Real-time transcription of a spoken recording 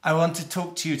I want to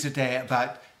talk to you today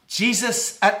about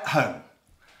Jesus at home.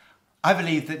 I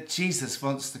believe that Jesus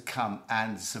wants to come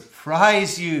and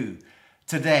surprise you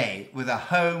today with a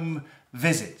home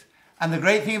visit. And the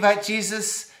great thing about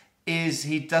Jesus is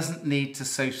he doesn't need to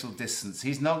social distance.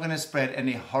 He's not going to spread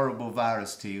any horrible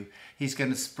virus to you. He's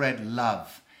going to spread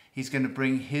love. He's going to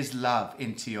bring his love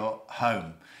into your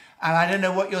home. And I don't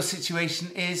know what your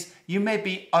situation is. You may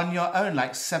be on your own,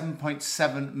 like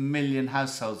 7.7 million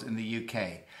households in the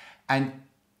UK. And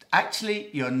actually,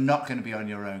 you're not going to be on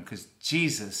your own because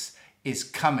Jesus is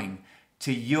coming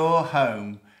to your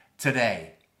home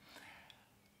today.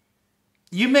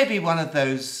 You may be one of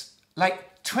those,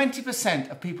 like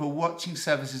 20% of people watching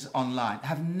services online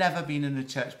have never been in a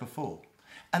church before.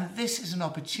 And this is an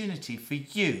opportunity for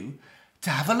you to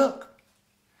have a look.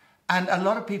 And a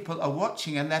lot of people are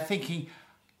watching and they're thinking,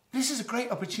 this is a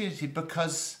great opportunity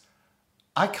because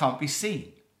I can't be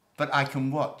seen, but I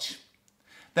can watch.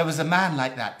 There was a man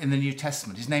like that in the New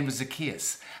Testament. His name was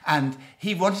Zacchaeus. And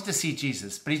he wanted to see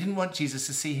Jesus, but he didn't want Jesus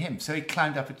to see him. So he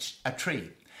climbed up a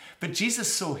tree. But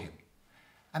Jesus saw him.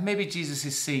 And maybe Jesus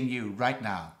is seeing you right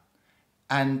now.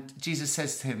 And Jesus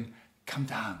says to him, come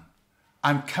down.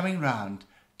 I'm coming round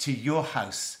to your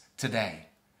house today.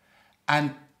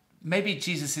 And maybe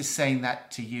Jesus is saying that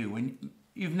to you when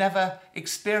you've never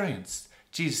experienced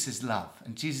Jesus' love.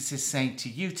 And Jesus is saying to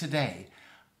you today,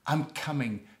 I'm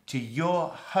coming to your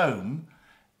home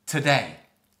today.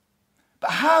 But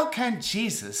how can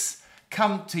Jesus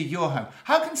come to your home?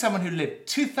 How can someone who lived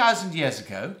 2,000 years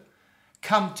ago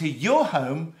come to your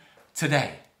home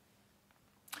today?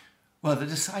 Well, the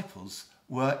disciples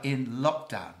were in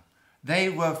lockdown. They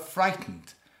were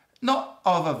frightened, not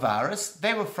of a virus,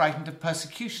 they were frightened of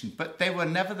persecution, but they were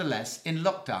nevertheless in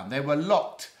lockdown. They were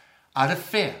locked out of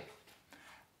fear.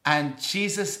 And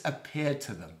Jesus appeared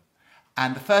to them.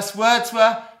 And the first words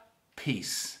were,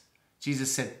 peace.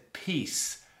 Jesus said,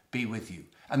 peace be with you.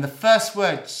 And the first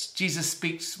words Jesus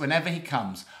speaks whenever he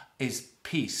comes is,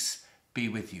 peace be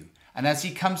with you. And as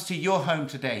he comes to your home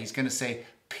today, he's going to say,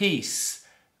 peace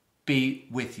be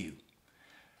with you.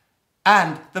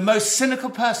 And the most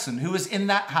cynical person who was in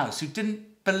that house, who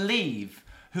didn't believe,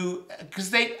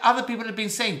 because other people had been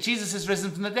saying, Jesus has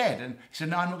risen from the dead. And he said,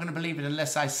 no, I'm not going to believe it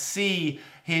unless I see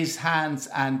his hands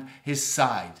and his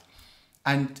side.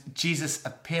 And Jesus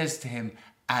appears to him,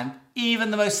 and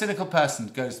even the most cynical person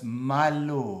goes, my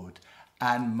Lord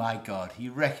and my God. He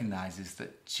recognizes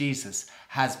that Jesus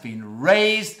has been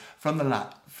raised from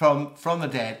the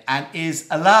dead and is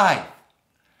alive.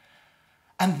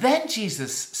 And then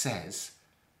Jesus says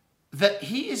that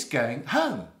he is going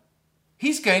home.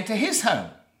 He's going to his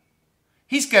home.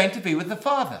 He's going to be with the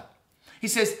Father. He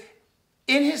says,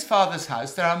 in his Father's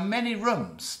house, there are many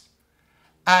rooms.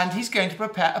 And he's going to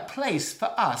prepare a place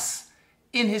for us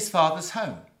in his Father's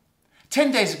home.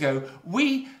 10 days ago,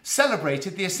 we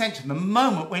celebrated the Ascension, the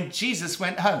moment when Jesus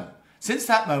went home. Since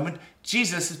that moment,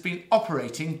 Jesus has been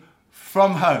operating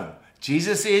from home.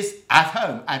 Jesus is at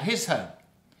home, at his home.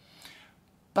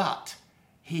 But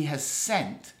he has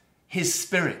sent his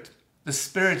Spirit, the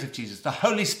Spirit of Jesus, the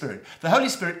Holy Spirit. The Holy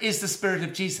Spirit is the Spirit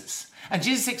of Jesus. And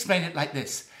Jesus explained it like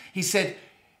this. He said,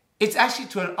 it's actually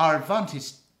to our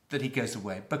advantage that he goes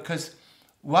away, because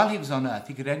while he was on earth,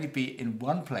 he could only be in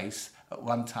one place at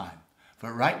one time. But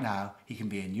right now, he can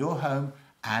be in your home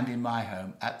and in my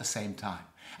home at the same time.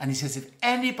 And he says, if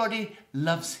anybody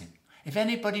loves him, if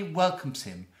anybody welcomes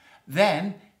him,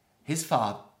 then his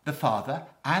Father, the Father,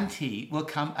 and he will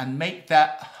come and make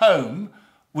their home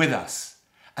with us.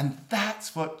 And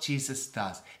that's what Jesus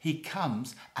does. He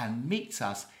comes and meets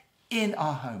us in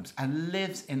our homes and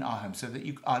lives in our homes so that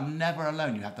you are never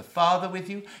alone. You have the Father with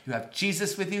you, you have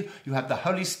Jesus with you, you have the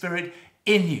Holy Spirit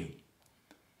in you.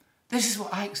 This is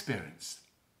what I experienced.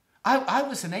 I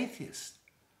was an atheist.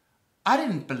 I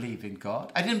didn't believe in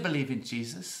God. I didn't believe in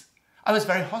Jesus. I was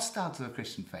very hostile to the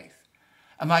Christian faith.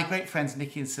 And my great friends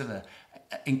Nikki and Scylla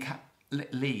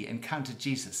Lee encountered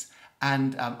Jesus.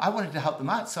 And I wanted to help them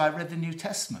out, so I read the New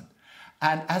Testament.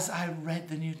 And as I read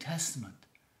the New Testament,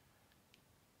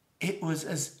 it was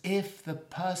as if the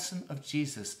person of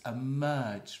Jesus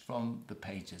emerged from the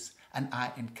pages and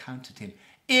I encountered him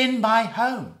in my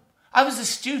home. I was a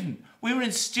student. We were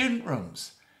in student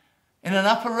rooms, in an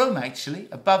upper room actually,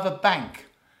 above a bank.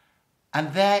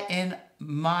 And there in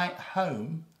my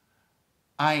home,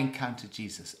 I encountered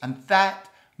Jesus. And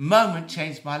that moment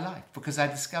changed my life because I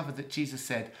discovered that Jesus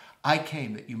said, I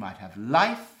came that you might have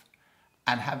life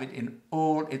and have it in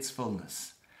all its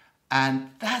fullness. And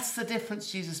that's the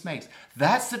difference Jesus makes.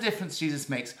 That's the difference Jesus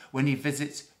makes when he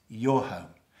visits your home.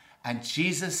 And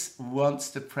Jesus wants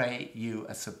to pay you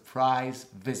a surprise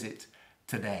visit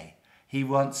today. He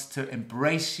wants to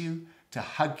embrace you, to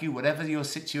hug you, whatever your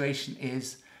situation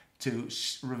is, to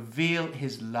reveal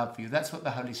his love for you. That's what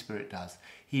the Holy Spirit does.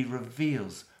 He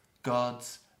reveals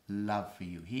God's love for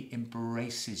you. He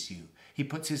embraces you. He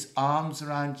puts his arms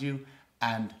around you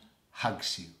and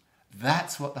hugs you.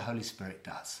 That's what the Holy Spirit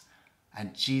does.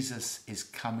 And Jesus is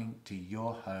coming to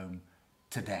your home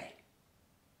today.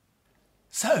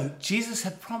 So Jesus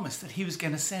had promised that he was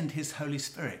going to send his Holy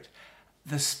Spirit.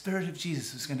 The Spirit of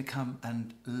Jesus was going to come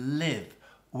and live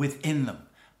within them.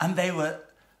 And they were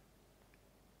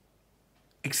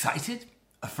excited,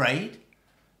 afraid.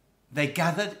 They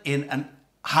gathered in a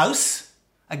house.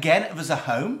 Again, it was a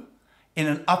home, in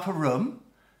an upper room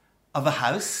of a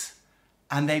house.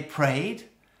 And they prayed.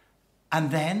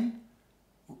 And then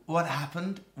what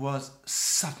happened was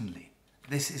suddenly,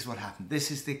 this is what happened. This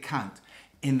is the account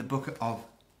in the book of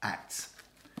Acts.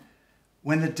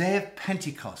 When the day of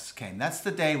Pentecost came, that's the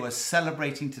day we're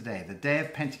celebrating today, the day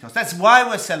of Pentecost. That's why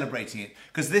we're celebrating it,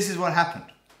 because this is what happened.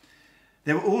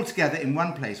 They were all together in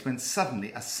one place when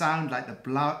suddenly a sound like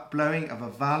the blowing of a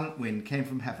violent wind came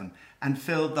from heaven and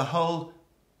filled the whole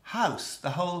house,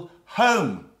 the whole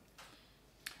home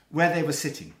where they were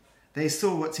sitting. They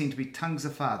saw what seemed to be tongues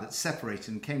of fire that separated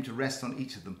and came to rest on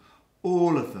each of them.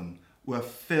 All of them were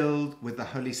filled with the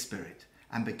Holy Spirit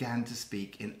and began to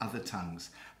speak in other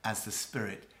tongues as the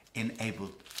Spirit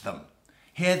enabled them.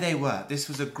 Here they were. This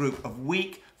was a group of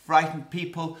weak, frightened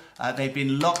people. They'd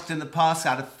been locked in the past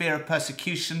out of fear of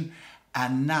persecution.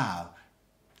 And now,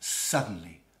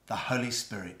 suddenly, the Holy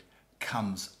Spirit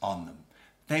comes on them.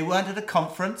 They weren't at a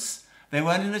conference. They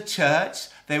weren't in a church.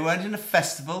 They weren't in a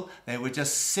festival. They were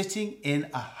just sitting in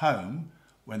a home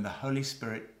when the Holy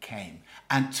Spirit came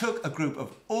and took a group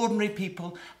of ordinary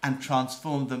people and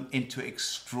transformed them into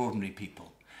extraordinary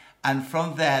people. And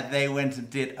from there, they went and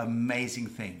did amazing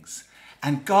things.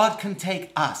 And God can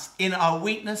take us in our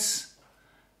weakness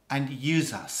and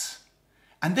use us.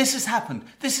 And this has happened.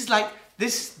 This is like,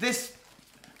 this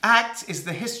act is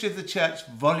the history of the church,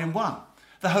 volume 1.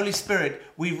 The Holy Spirit,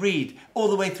 we read all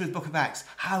the way through the book of Acts,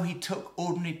 how he took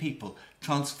ordinary people,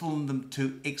 transformed them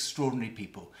to extraordinary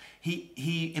people.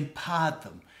 He empowered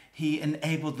them. He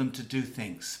enabled them to do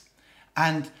things.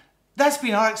 And that's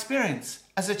been our experience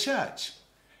as a church.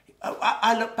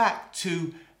 I look back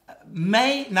to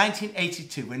May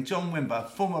 1982 when John Wimber, a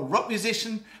former rock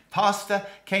musician, pastor,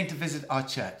 came to visit our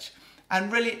church.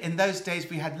 And really, in those days,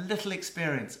 we had little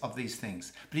experience of these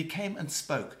things. But he came and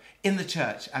spoke in the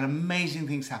church, and amazing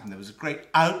things happened. There was a great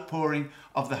outpouring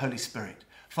of the Holy Spirit.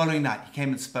 Following night, he came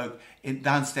and spoke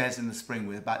downstairs in the spring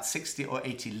with about 60 or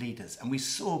 80 leaders. And we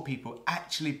saw people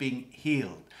actually being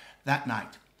healed that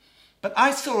night. But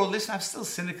I saw all this, and I'm still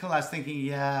cynical. I was thinking,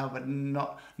 yeah, but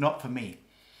not for me.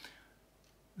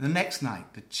 The next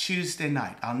night, the Tuesday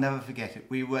night, I'll never forget it.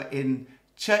 We were in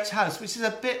Church House, which is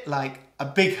a bit like a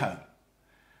big home.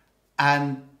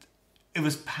 And it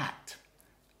was packed.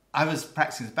 I was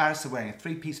practicing as a barrister, wearing a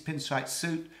 3-piece pinstripe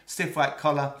suit, stiff white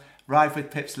collar, arrived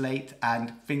with Pips late,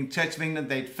 and Church of England,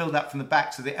 they'd filled up from the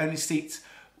back, so the only seats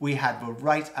we had were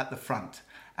right at the front.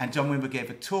 And John Wimber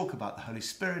gave a talk about the Holy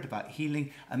Spirit, about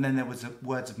healing, and then there was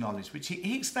words of knowledge, which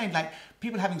he explained like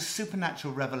people having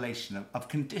supernatural revelation of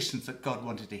conditions that God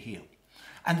wanted to heal.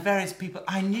 And various people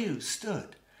I knew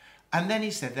stood. And then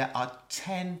he said, there are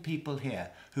 10 people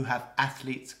here who have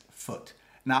athlete's foot.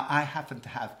 Now, I happen to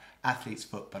have athlete's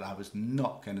foot, but I was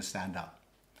not going to stand up.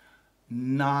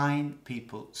 9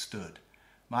 people stood.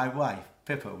 My wife,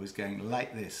 Pippa, was going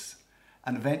like this.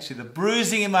 And eventually the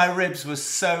bruising in my ribs was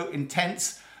so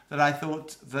intense that I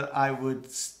thought that I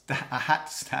had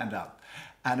to stand up.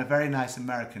 And a very nice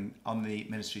American on the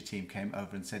ministry team came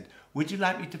over and said, would you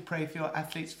like me to pray for your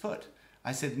athlete's foot?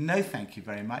 I said, no, thank you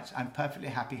very much. I'm perfectly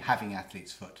happy having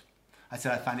athlete's foot. I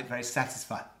said, I find it very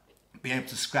satisfying, being able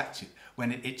to scratch it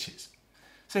when it itches.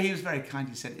 So he was very kind.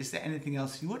 He said, is there anything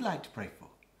else you would like to pray for?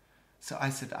 So I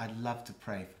said, I'd love to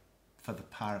pray for the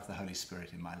power of the Holy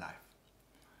Spirit in my life.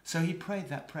 So he prayed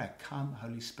that prayer, come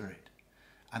Holy Spirit.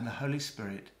 And the Holy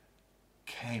Spirit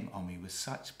came on me with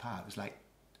such power. It was like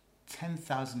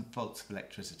 10,000 volts of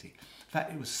electricity. In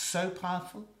fact, it was so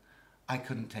powerful, I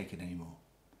couldn't take it anymore.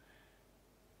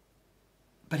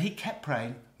 But he kept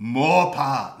praying, more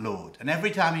power, Lord. And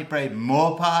every time he prayed,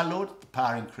 more power, Lord, the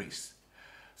power increased.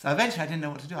 So eventually I didn't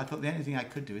know what to do. I thought the only thing I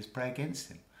could do is pray against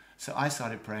him. So I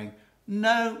started praying,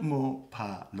 no more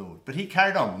power, Lord. But he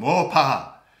carried on, more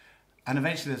power. And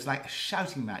eventually there's like a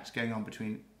shouting match going on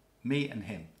between me and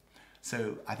him.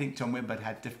 So I think John Wimber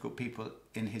had difficult people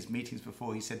in his meetings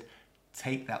before. He said,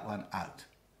 take that one out.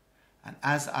 And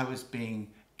as I was being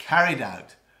carried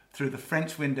out through the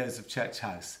French windows of Church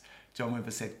House John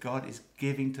Wimber said, God is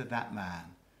giving to that man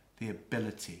the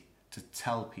ability to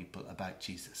tell people about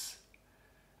Jesus.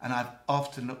 And I've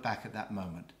often looked back at that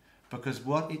moment, because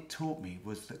what it taught me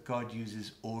was that God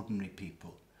uses ordinary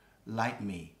people like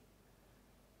me.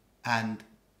 And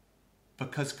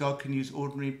because God can use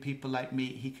ordinary people like me,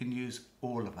 he can use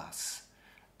all of us.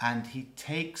 And he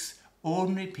takes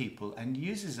ordinary people and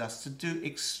uses us to do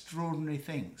extraordinary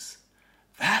things.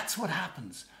 That's what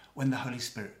happens when the Holy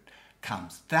Spirit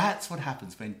comes. That's what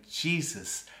happens when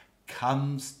Jesus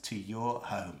comes to your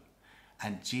home.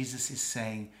 And Jesus is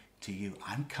saying to you,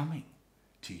 I'm coming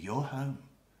to your home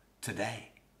today.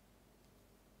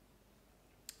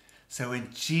 So when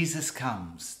Jesus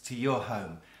comes to your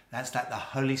home, that's like the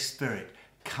Holy Spirit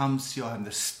comes to your home.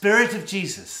 The Spirit of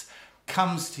Jesus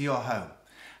comes to your home.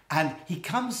 And he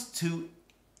comes to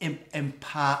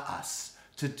empower us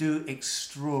to do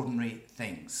extraordinary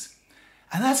things.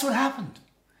 And that's what happened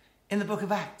in the book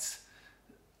of Acts.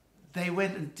 They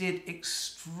went and did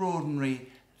extraordinary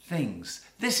things.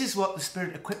 This is what the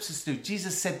Spirit equips us to do.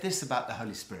 Jesus said this about the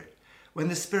Holy Spirit. When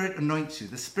the Spirit anoints you,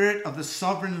 the Spirit of the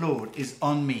sovereign Lord is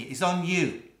on me, is on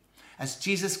you. As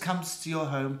Jesus comes to your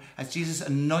home, as Jesus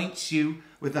anoints you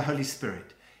with the Holy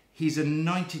Spirit, he's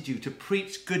anointed you to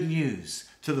preach good news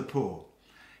to the poor.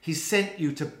 He sent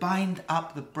you to bind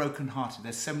up the brokenhearted.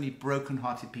 There's so many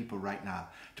brokenhearted people right now.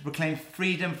 To proclaim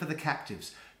freedom for the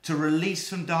captives, to release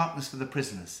from darkness for the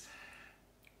prisoners,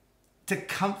 to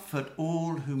comfort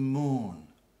all who mourn,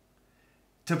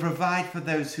 to provide for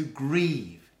those who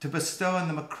grieve, to bestow on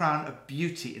them a crown of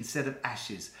beauty instead of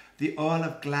ashes, the oil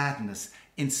of gladness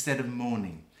instead of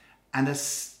mourning, and a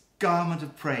garment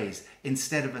of praise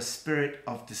instead of a spirit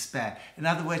of despair. In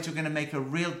other words, you're going to make a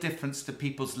real difference to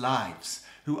people's lives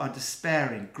who are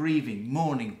despairing, grieving,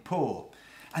 mourning, poor.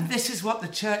 And this is what the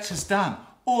church has done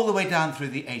all the way down through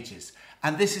the ages.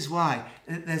 And this is why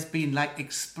there's been like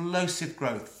explosive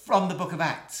growth from the book of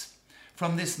Acts,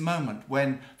 from this moment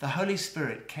when the Holy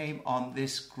Spirit came on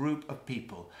this group of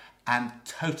people and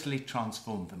totally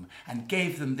transformed them and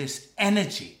gave them this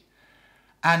energy.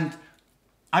 And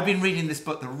I've been reading this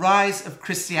book, The Rise of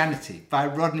Christianity by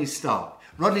Rodney Stark.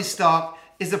 Rodney Stark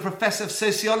is a professor of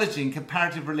sociology and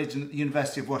comparative religion at the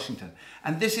University of Washington.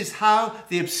 And this is how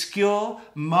the obscure,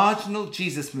 marginal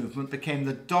Jesus movement became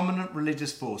the dominant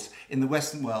religious force in the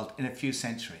Western world in a few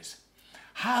centuries.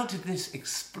 How did this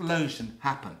explosion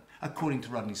happen, according to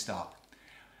Rodney Stark?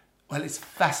 Well, it's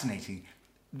fascinating.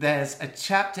 There's a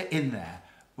chapter in there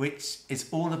which is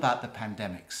all about the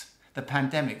pandemics. The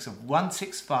pandemics of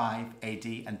 165 AD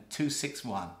and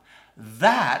 261.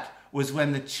 That was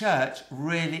when the church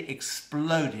really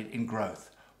exploded in growth.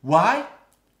 Why?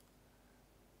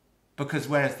 Because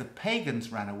whereas the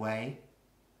pagans ran away,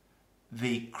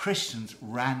 the Christians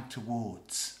ran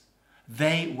towards.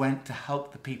 They went to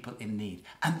help the people in need.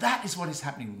 And that is what is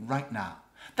happening right now.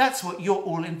 That's what you're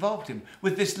all involved in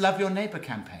with this Love Your Neighbour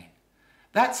campaign.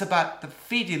 That's about the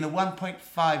feeding the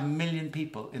 1.5 million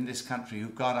people in this country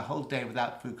who've gone a whole day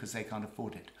without food because they can't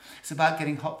afford it. It's about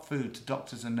getting hot food to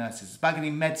doctors and nurses. It's about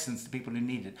getting medicines to people who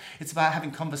need it. It's about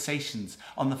having conversations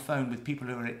on the phone with people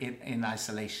who are in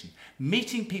isolation,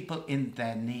 meeting people in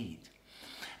their need.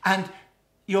 And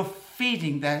you're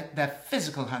feeding their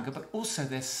physical hunger, but also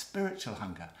their spiritual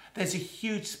hunger. There's a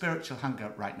huge spiritual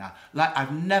hunger right now, like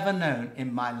I've never known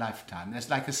in my lifetime. There's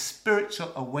like a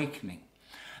spiritual awakening.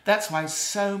 That's why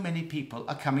so many people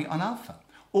are coming on Alpha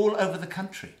all over the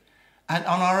country. And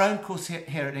on our own course here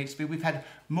at HB, we've had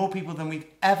more people than we've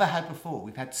ever had before.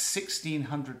 We've had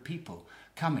 1,600 people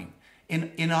coming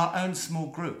in our own small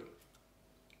group.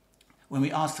 When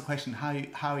we asked the question,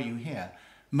 how are you here?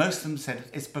 Most of them said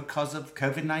it's because of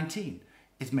COVID-19.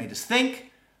 It's made us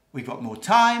think, we've got more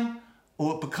time,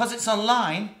 or because it's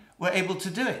online, we're able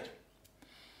to do it.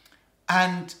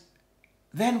 And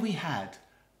then we had,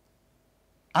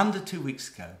 under 2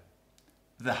 weeks ago,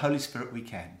 the Holy Spirit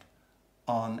weekend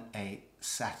on a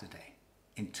Saturday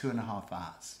in 2.5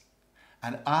 hours.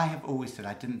 And I have always said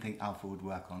I didn't think Alpha would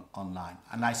work online.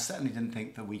 And I certainly didn't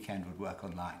think the weekend would work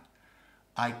online.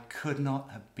 I could not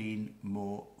have been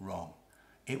more wrong.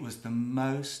 It was the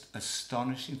most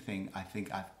astonishing thing I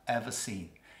think I've ever seen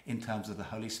in terms of the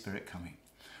Holy Spirit coming.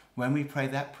 When we pray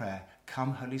that prayer,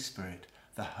 come Holy Spirit,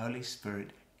 the Holy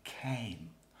Spirit came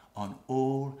on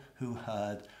all who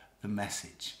heard the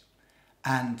message.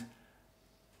 And,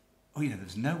 there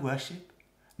was no worship,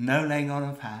 no laying on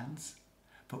of hands.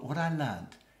 But what I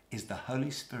learned is the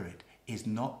Holy Spirit is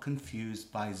not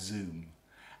confused by Zoom.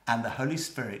 And the Holy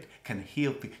Spirit can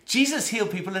heal people. Jesus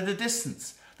healed people at a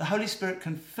distance. The Holy Spirit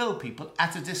can fill people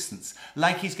at a distance,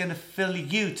 like he's going to fill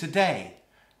you today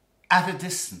at a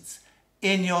distance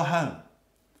in your home.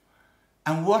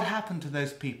 And what happened to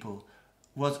those people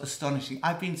was astonishing.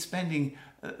 I've been spending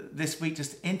this week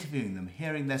just interviewing them,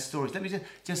 hearing their stories. Let me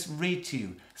just read to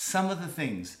you some of the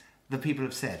things the people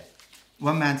have said.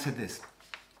 One man said this: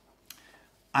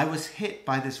 I was hit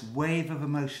by this wave of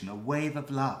emotion, a wave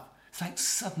of love. It's like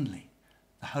suddenly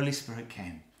the Holy Spirit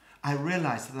came. I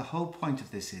realized that the whole point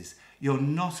of this is you're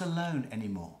not alone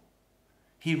anymore.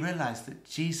 He realized that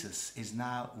Jesus is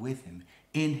now with him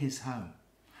in his home.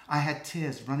 I had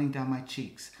tears running down my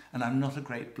cheeks, and I'm not a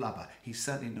great blubber. He's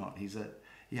certainly not. He's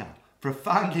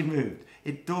profoundly moved.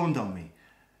 It dawned on me.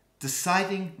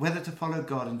 Deciding whether to follow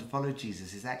God and to follow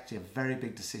Jesus is actually a very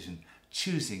big decision.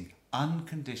 Choosing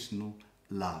unconditional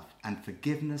love and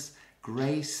forgiveness,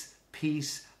 grace,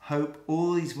 peace, hope,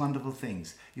 all these wonderful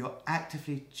things. You're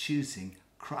actively choosing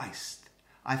Christ.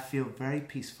 I feel very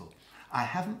peaceful. I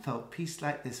haven't felt peace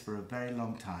like this for a very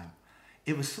long time.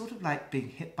 It was sort of like being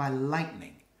hit by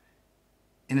lightning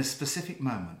in a specific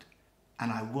moment, and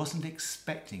I wasn't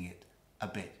expecting it a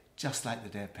bit, just like the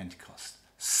day of Pentecost.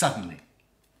 Suddenly,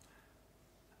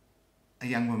 a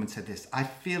young woman said this: I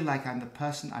feel like I'm the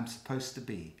person I'm supposed to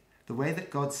be. The way that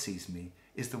God sees me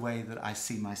is the way that I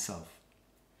see myself.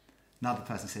 Another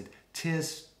person said,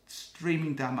 tears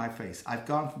streaming down my face. I've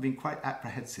gone from being quite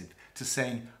apprehensive to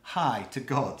saying hi to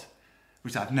God,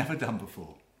 which I've never done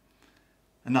before.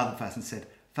 Another person said,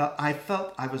 I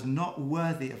felt I was not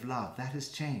worthy of love. That has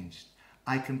changed.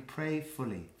 I can pray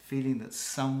fully, feeling that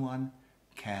someone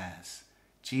cares.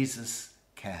 Jesus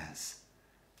cares.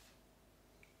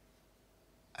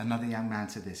 Another young man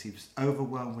said this: he was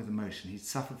overwhelmed with emotion. He'd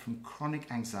suffered from chronic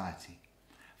anxiety,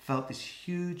 felt this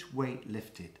huge weight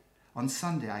lifted. On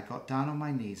Sunday, I got down on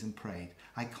my knees and prayed.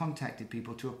 I contacted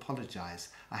people to apologize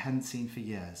I hadn't seen for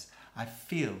years. I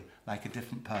feel like a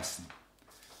different person.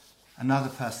 Another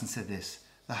person said this: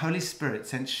 the Holy Spirit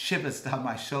sent shivers down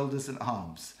my shoulders and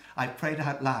arms. I prayed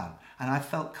out loud and I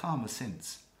felt calmer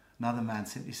since. Another man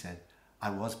simply said, I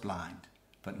was blind,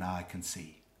 but now I can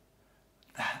see.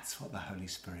 That's what the Holy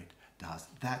Spirit does.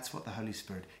 That's what the Holy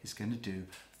Spirit is going to do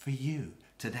for you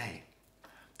today.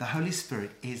 The Holy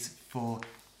Spirit is for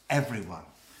everyone.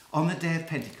 On the day of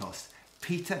Pentecost,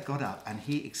 Peter got up and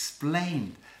he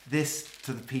explained this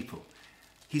to the people.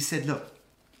 He said, look,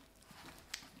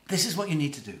 this is what you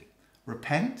need to do.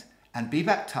 Repent and be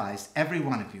baptized, every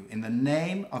one of you, in the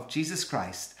name of Jesus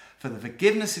Christ for the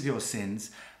forgiveness of your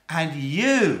sins, and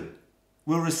you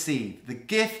will receive the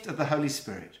gift of the Holy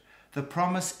Spirit. The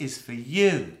promise is for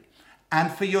you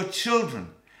and for your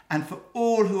children and for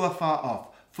all who are far off,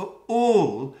 for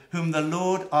all whom the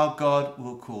Lord our God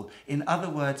will call. In other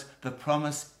words, the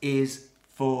promise is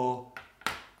for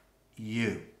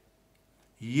you.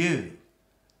 You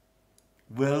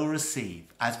will receive,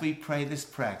 as we pray this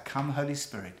prayer, come Holy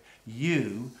Spirit,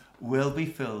 you will be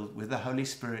filled with the Holy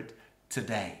Spirit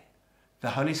today. The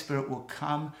Holy Spirit will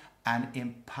come and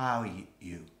empower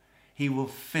you. He will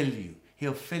fill you.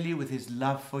 He'll fill you with his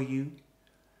love for you.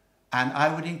 And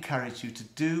I would encourage you to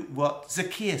do what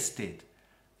Zacchaeus did.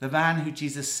 The man who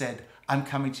Jesus said, I'm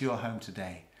coming to your home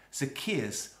today.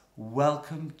 Zacchaeus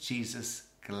welcomed Jesus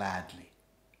gladly.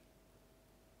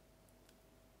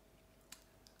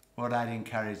 What I'd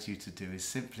encourage you to do is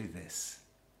simply this.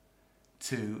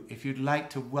 If you'd like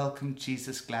to welcome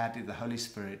Jesus gladly, the Holy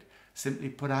Spirit, simply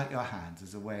put out your hands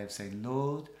as a way of saying,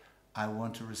 Lord, I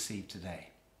want to receive today.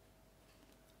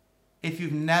 If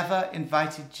you've never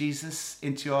invited Jesus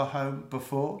into your home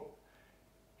before,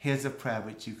 here's a prayer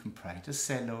which you can pray. Just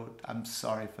say, Lord, I'm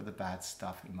sorry for the bad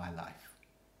stuff in my life.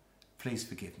 Please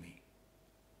forgive me.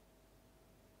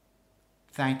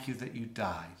 Thank you that you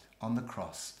died on the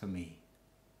cross for me,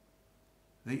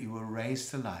 that you were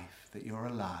raised to life, that you're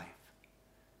alive,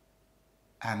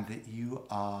 and that you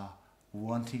are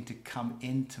wanting to come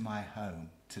into my home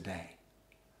today.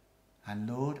 And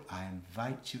Lord, I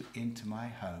invite you into my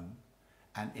home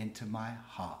and into my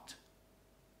heart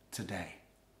today.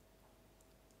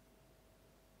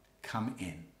 Come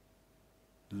in,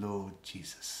 Lord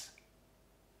Jesus.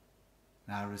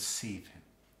 Now receive him.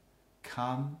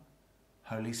 Come,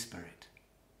 Holy Spirit.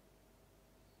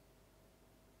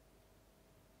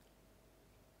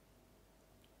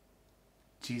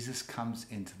 Jesus comes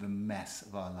into the mess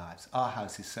of our lives. Our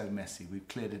house is so messy. We've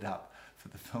cleared it up for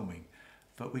the filming,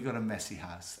 but we've got a messy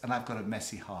house and I've got a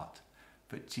messy heart.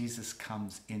 But Jesus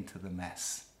comes into the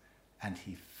mess and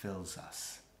he fills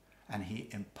us and he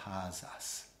empowers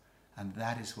us. And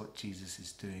that is what Jesus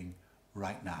is doing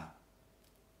right now.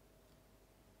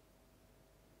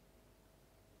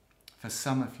 For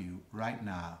some of you right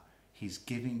now, he's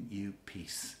giving you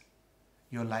peace.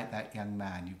 You're like that young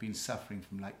man. You've been suffering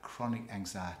from like chronic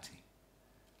anxiety.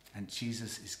 And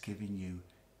Jesus is giving you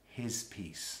his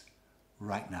peace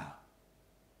right now.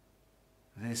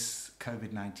 This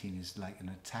COVID-19 is like an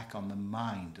attack on the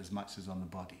mind as much as on the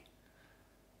body.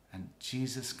 And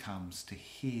Jesus comes to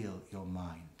heal your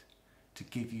mind, to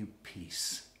give you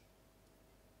peace.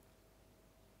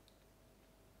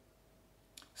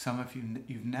 Some of you,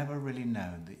 you've never really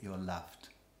known that you're loved.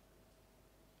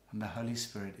 And the Holy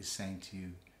Spirit is saying to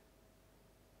you,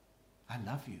 I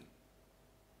love you.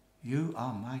 You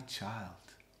are my child.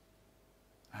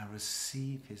 I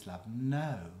receive his love.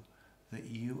 Know that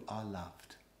you are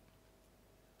loved.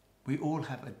 We all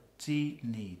have a deep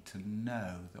need to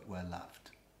know that we're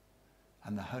loved.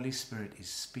 And the Holy Spirit is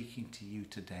speaking to you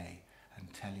today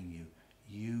and telling you,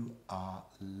 you are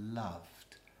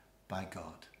loved by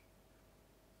God.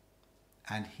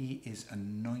 And he is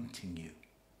anointing you.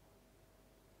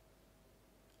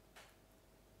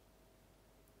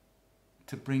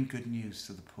 To bring good news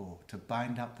to the poor, to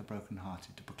bind up the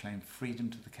brokenhearted, to proclaim freedom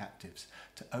to the captives,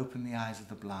 to open the eyes of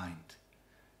the blind,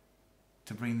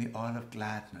 to bring the oil of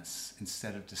gladness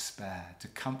instead of despair, to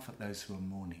comfort those who are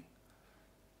mourning,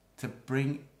 to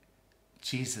bring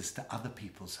Jesus to other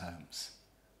people's homes.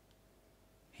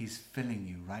 He's filling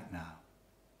you right now.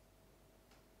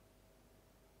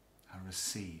 I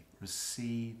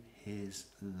receive his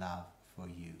love for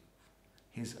you,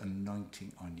 his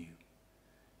anointing on you.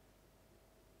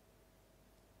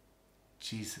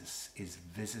 Jesus is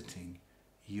visiting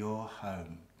your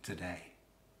home today.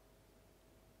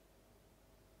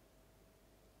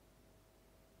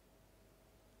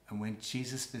 And when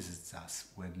Jesus visits us,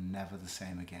 we're never the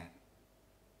same again.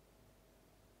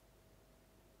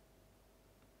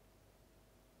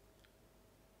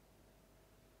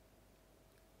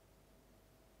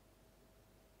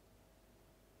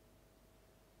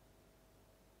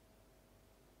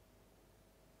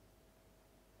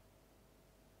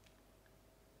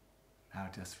 Now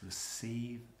just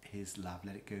receive his love.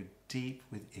 Let it go deep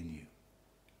within you.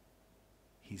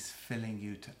 He's filling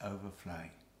you to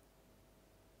overflowing.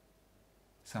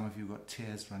 Some of you got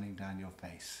tears running down your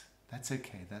face. That's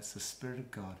okay. That's the Spirit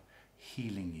of God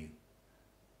healing you,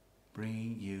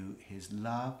 bringing you his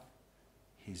love,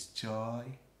 his joy,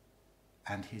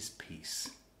 and his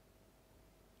peace.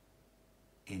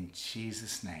 In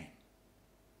Jesus' name,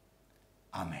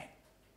 amen.